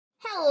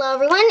Hello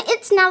everyone,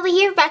 it's Natalie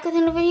here, back with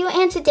another video,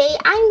 and today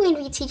I'm going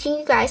to be teaching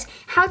you guys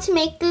how to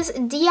make this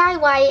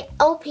DIY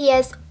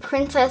LPS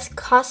Princess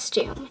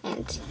Costume.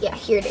 And yeah,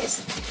 here it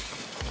is.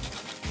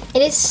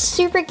 It is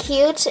super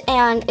cute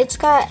and it's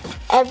got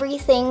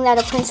everything that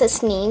a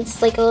princess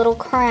needs, like a little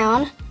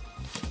crown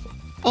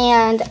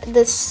and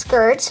the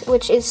skirt,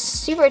 which is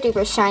super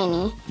duper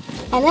shiny.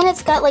 And then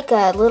it's got like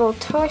a little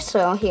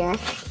torso here.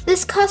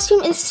 This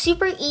costume is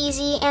super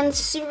easy and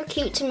super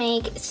cute to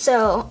make,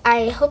 so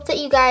I hope that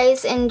you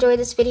guys enjoy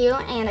this video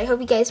and I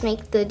hope you guys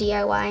make the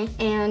DIY.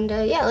 And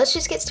yeah, let's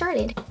just get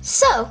started.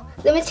 So,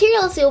 the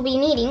materials you'll be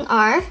needing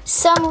are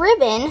some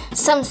ribbon,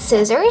 some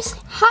scissors,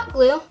 hot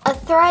glue, a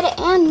thread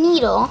and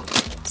needle,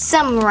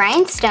 some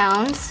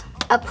rhinestones,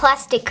 a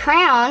plastic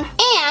crown,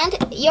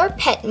 and your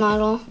pet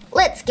model.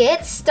 Let's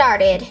get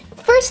started.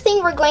 First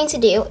thing we're going to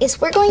do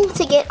is we're going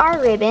to get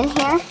our ribbon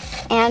here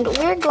and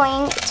we're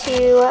going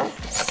to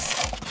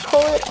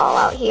pull it all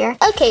out here.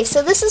 Okay,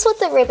 so this is what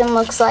the ribbon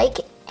looks like,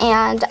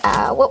 and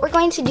what we're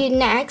going to do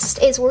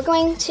next is we're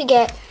going to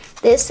get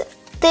this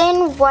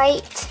thin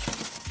white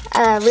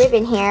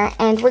ribbon here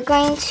and we're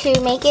going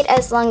to make it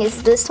as long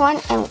as this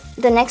one, and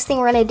the next thing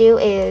we're going to do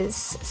is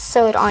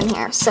sew it on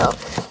here. So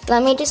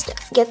let me just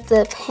get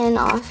the pin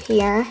off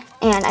here,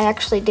 and I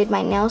actually did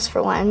my nails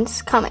for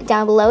once. Comment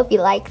down below if you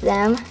like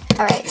them.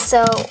 Alright,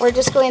 so we're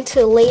just going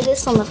to lay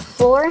this on the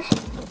floor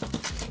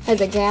or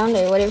the ground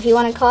or whatever you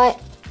want to call it,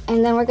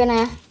 and then we're going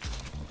to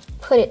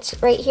put it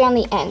right here on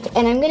the end,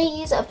 and I'm going to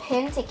use a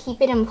pin to keep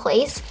it in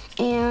place,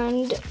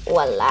 and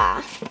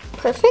voila,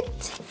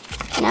 perfect.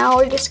 Now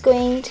we're just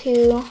going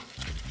to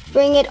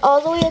bring it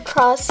all the way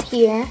across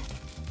here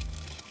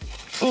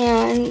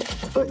and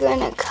we're going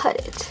to cut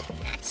it.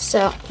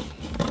 So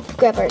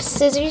grab our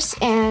scissors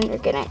and we're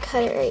going to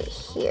cut it right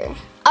here.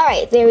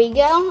 Alright, there we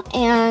go,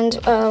 and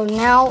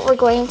now we're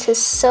going to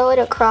sew it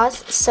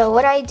across. So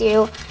what I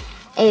do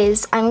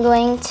is I'm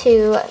going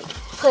to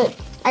put,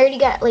 I already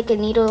got like a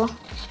needle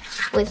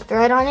with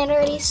thread on it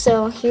already,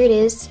 so here it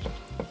is.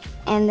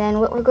 And then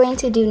what we're going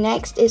to do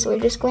next is we're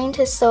just going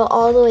to sew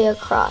all the way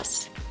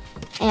across,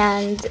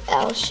 and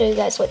I'll show you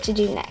guys what to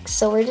do next.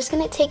 So we're just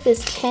going to take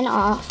this pin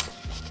off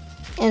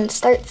and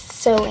start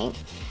sewing,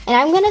 and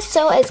I'm going to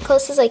sew as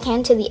close as I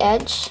can to the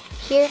edge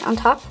here on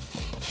top.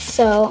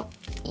 So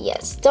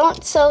yes,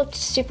 don't sew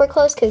super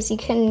close because you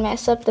can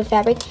mess up the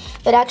fabric,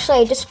 but actually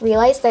I just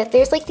realized that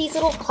there's like these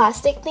little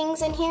plastic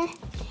things in here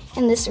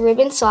and this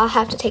ribbon, so I'll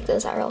have to take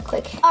those out real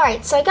quick.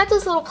 Alright, so I got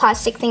those little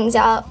plastic things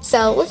out,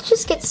 so let's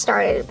just get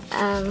started.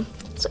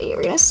 So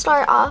you're gonna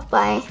start off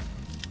by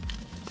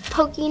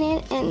poking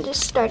it and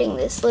just starting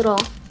this little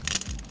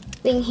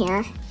thing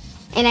here.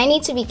 And I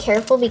need to be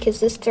careful because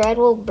this thread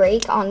will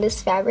break on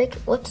this fabric.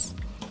 Whoops.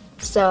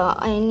 So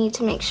I need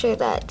to make sure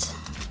that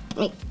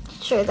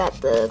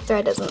the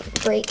thread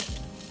doesn't break,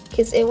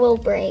 because it will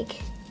break.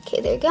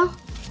 Okay, there you go.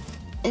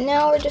 And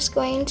now we're just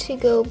going to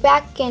go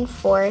back and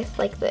forth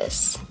like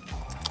this.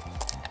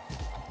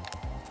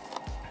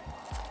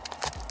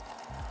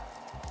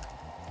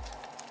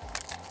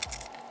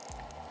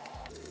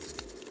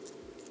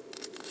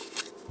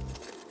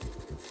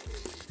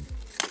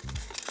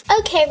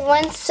 Okay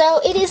everyone, so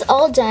it is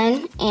all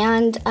done,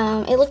 and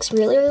it looks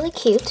really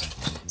cute.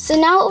 So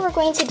now what we're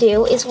going to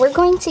do is we're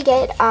going to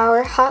get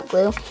our hot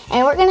glue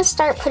and we're going to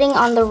start putting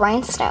on the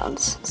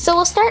rhinestones. So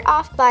we'll start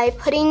off by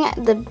putting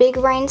the big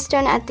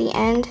rhinestone at the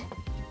end,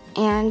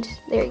 and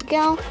there you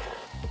go.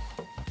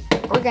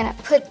 We're going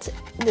to put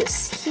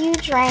this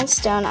huge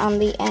rhinestone on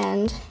the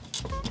end,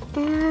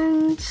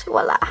 and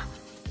voila.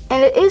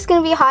 And it is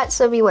going to be hot,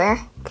 so beware,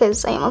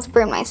 because I almost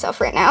burned myself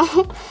right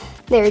now.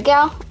 There we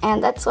go,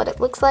 and that's what it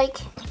looks like.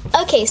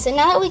 Okay, so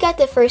now that we got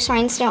the first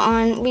rhinestone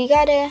on, we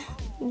gotta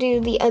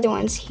do the other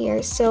ones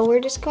here. So we're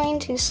just going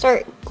to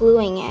start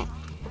gluing it.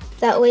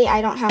 That way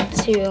I don't have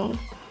to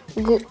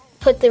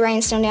put the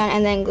rhinestone down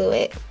and then glue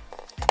it.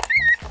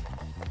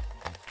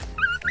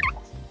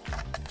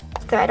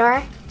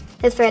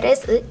 The thread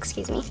is,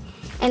 excuse me.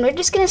 And we're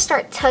just gonna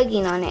start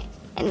tugging on it.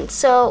 And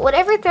so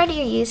whatever thread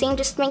you're using,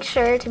 just make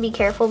sure to be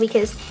careful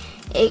because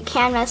it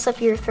can mess up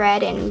your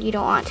thread and you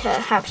don't want to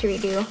have to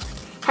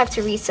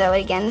resew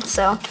it again.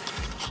 So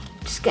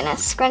just gonna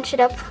scrunch it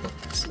up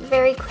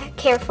very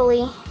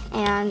carefully,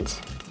 and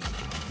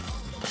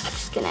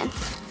just gonna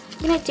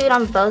do it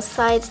on both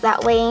sides.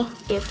 That way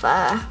if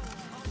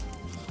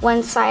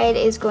one side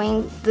is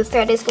the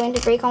thread is going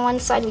to break on one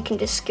side, we can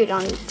just scoot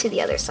on to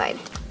the other side.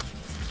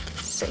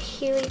 So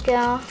here we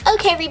go.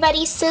 Okay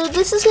everybody, so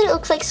this is what it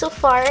looks like so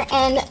far,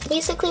 and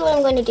basically what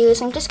I'm going to do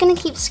is I'm just going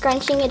to keep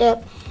scrunching it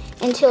up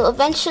until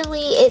eventually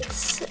it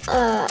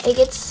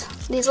gets,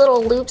 these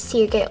little loops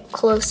here get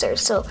closer.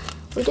 So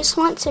we just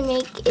want to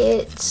make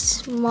it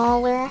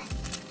smaller.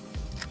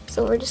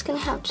 So we're just gonna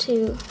have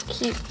to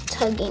keep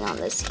tugging on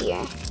this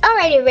here.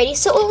 Alright everybody,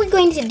 so what we're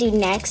going to do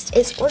next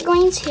is we're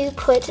going to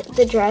put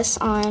the dress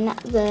on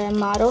the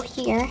model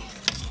here.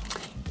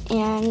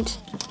 And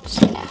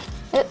just gonna,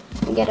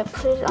 we gotta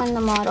put it on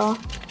the model.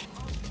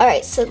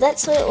 Alright, so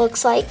that's what it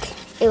looks like.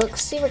 It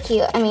looks super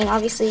cute. I mean,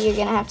 obviously you're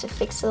gonna have to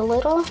fix it a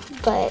little,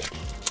 but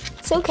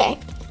looks okay.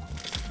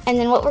 And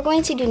then what we're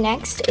going to do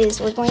next is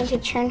we're going to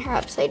turn her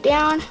upside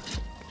down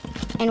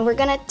and we're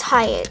gonna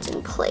tie it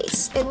in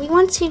place. And we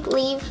want to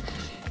leave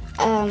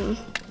a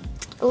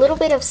little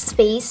bit of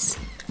space,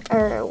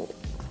 or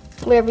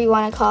whatever you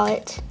want to call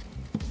it,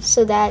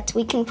 so that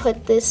we can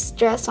put this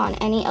dress on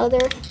any other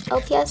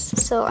LPS.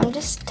 So I'm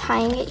just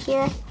tying it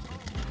here.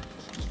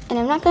 And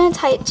I'm not gonna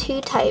tie it too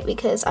tight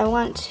because I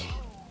want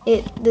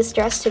this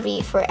dress to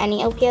be for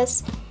any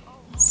LPS.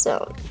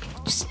 So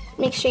just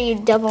make sure you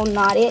double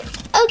knot it.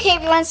 Okay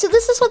everyone, so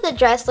this is what the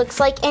dress looks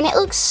like, and it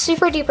looks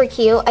super duper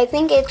cute. I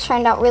think it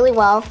turned out really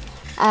well.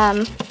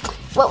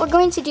 What we're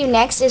going to do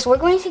next is we're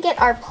going to get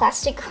our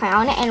plastic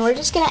crown and we're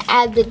just gonna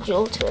add the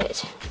jewel to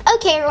it.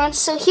 Okay everyone,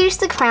 so here's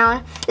the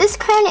crown. This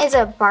crown is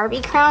a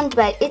Barbie crown,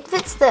 but it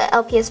fits the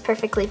LPS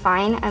perfectly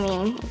fine. I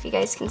mean, if you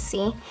guys can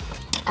see.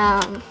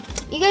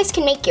 You guys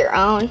can make your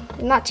own,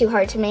 not too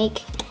hard to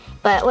make.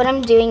 But what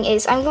I'm doing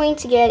is I'm going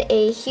to get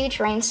a huge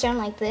rhinestone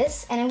like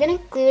this, and I'm going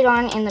to glue it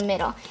on in the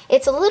middle.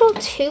 It's a little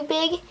too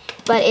big,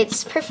 but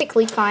it's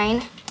perfectly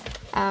fine.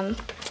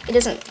 It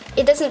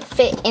doesn't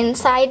fit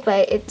inside,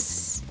 but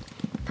it's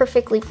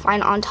perfectly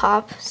fine on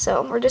top.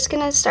 So we're just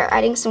going to start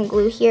adding some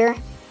glue here,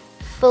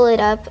 fill it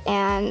up,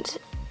 and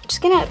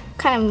just going to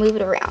kind of move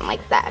it around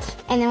like that.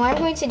 And then what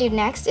I'm going to do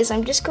next is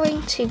I'm just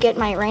going to get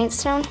my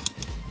rhinestone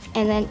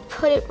and then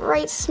put it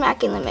right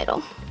smack in the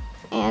middle.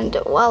 And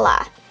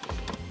voila.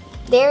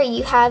 There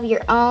you have your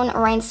own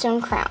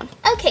rhinestone crown.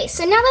 Okay,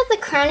 so now that the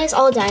crown is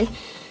all done,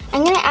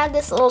 I'm gonna add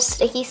this little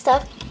sticky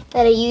stuff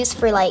that I use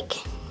for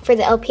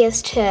the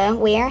LPS to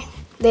wear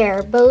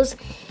their bows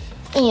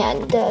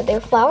and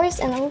their flowers,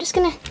 and I'm just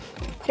gonna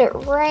put it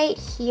right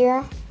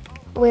here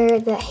where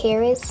the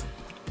hair is,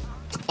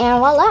 and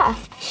voila,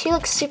 she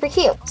looks super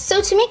cute.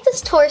 So to make this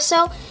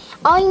torso,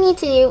 all you need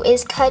to do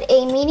is cut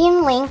a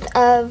medium length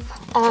of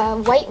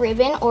white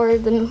ribbon, or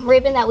the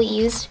ribbon that we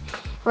used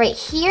right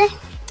here.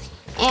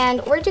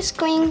 And we're just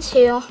going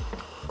to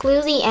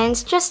glue the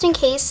ends just in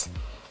case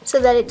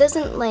so that it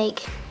doesn't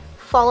like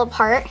fall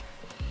apart.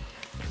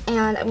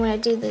 And I'm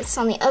going to do this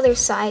on the other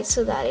side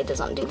so that it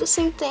doesn't do the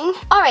same thing.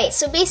 Alright,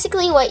 so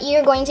basically what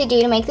you're going to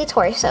do to make the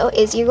torso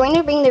is you're going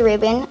to bring the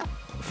ribbon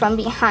from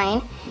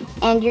behind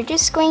and you're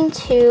just going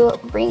to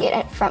bring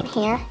it from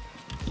here.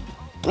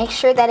 Make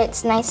sure that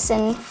it's nice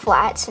and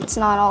flat so it's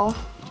not all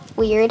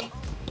weird.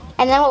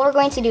 And then what we're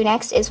going to do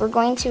next is we're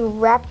going to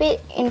wrap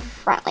it in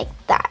front like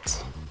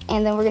that.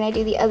 And then we're gonna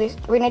do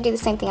the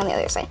same thing on the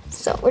other side.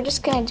 So we're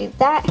just gonna do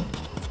that,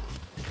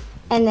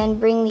 and then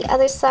bring the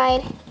other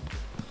side,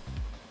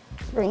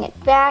 bring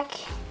it back,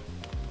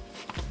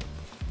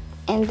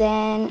 and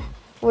then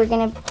we're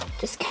gonna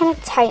just kind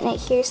of tighten it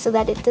here so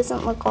that it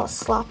doesn't look all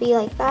sloppy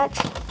like that.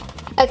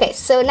 Okay,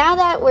 so now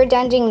that we're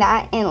done doing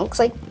that and it looks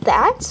like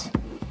that,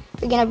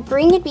 we're gonna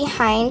bring it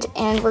behind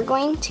and we're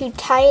going to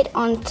tie it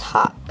on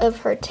top of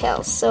her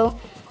tail. So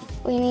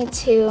we need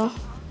to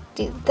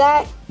do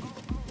that.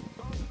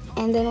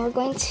 And then we're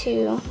going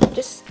to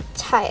just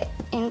tie it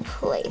in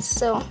place.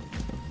 So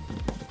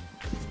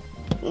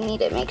you need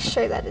to make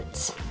sure that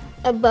it's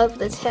above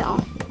the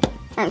tail,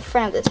 or in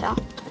front of the tail.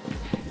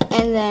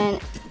 And then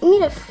you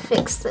need to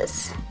fix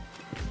this.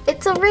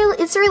 It's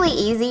really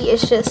easy.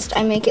 It's just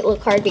I make it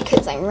look hard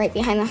because I'm right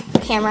behind the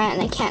camera and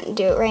I can't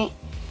do it right.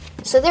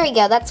 So there we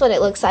go. That's what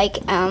it looks like.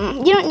 You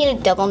don't need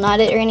to double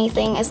knot it or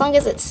anything, as long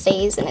as it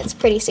stays and it's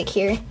pretty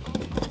secure.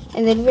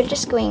 And then we're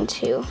just going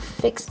to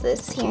fix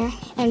this here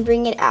and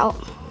bring it out.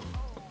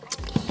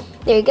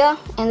 There you go,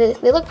 and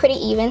they look pretty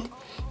even.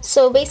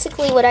 So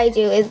basically what I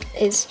do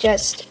is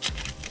just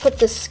put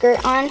the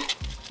skirt on.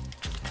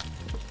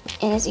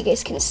 And as you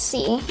guys can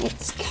see,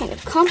 it's kind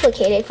of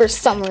complicated for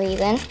some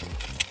reason.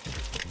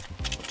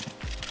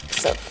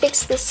 So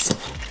fix this.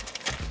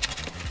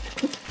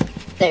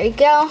 There you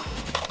go.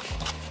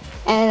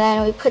 And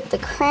then we put the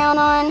crown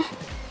on.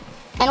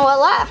 And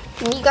voila,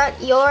 you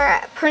got your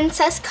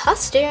princess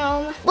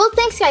costume. Well,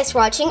 thanks guys for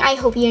watching. I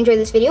hope you enjoyed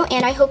this video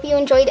and I hope you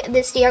enjoyed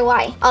this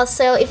DIY.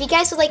 Also, if you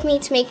guys would like me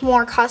to make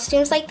more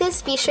costumes like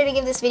this, be sure to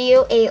give this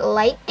video a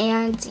like.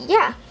 And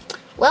yeah,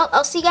 well,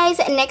 I'll see you guys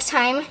next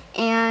time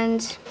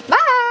and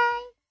bye.